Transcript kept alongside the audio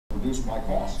reduce my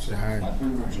costs. My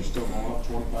premiums are still going up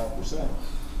 25%.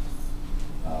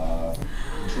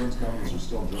 Insurance companies are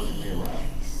still jerking me around.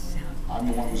 I'm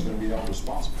the one who's going to be held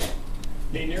responsible.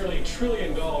 The nearly $1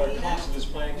 trillion cost of this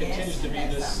plan continues to be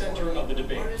the center of the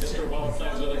debate. Mr. Obama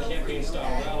plans another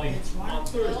campaign-style rally on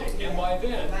Thursday, and by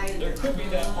then, there could be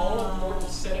that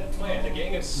all-important Senate plan. The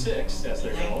gang of 6, as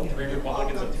they're known, 3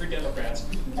 Republicans and 3 Democrats,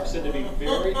 are said to be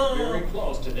very, very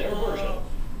close to their version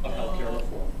of health care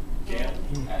reform. Dan?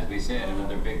 As we said,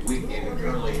 another big week, David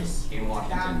Gurley in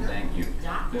Washington. Thank you.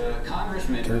 The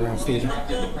congressman who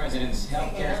interrupted the president's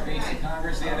health care speech to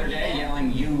Congress the other day,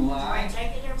 yelling, "You lie,"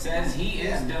 says he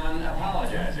is done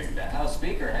apologizing. The House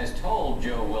Speaker has told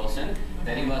Joe Wilson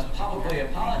that he must publicly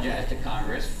apologize to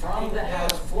Congress from the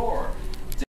House floor.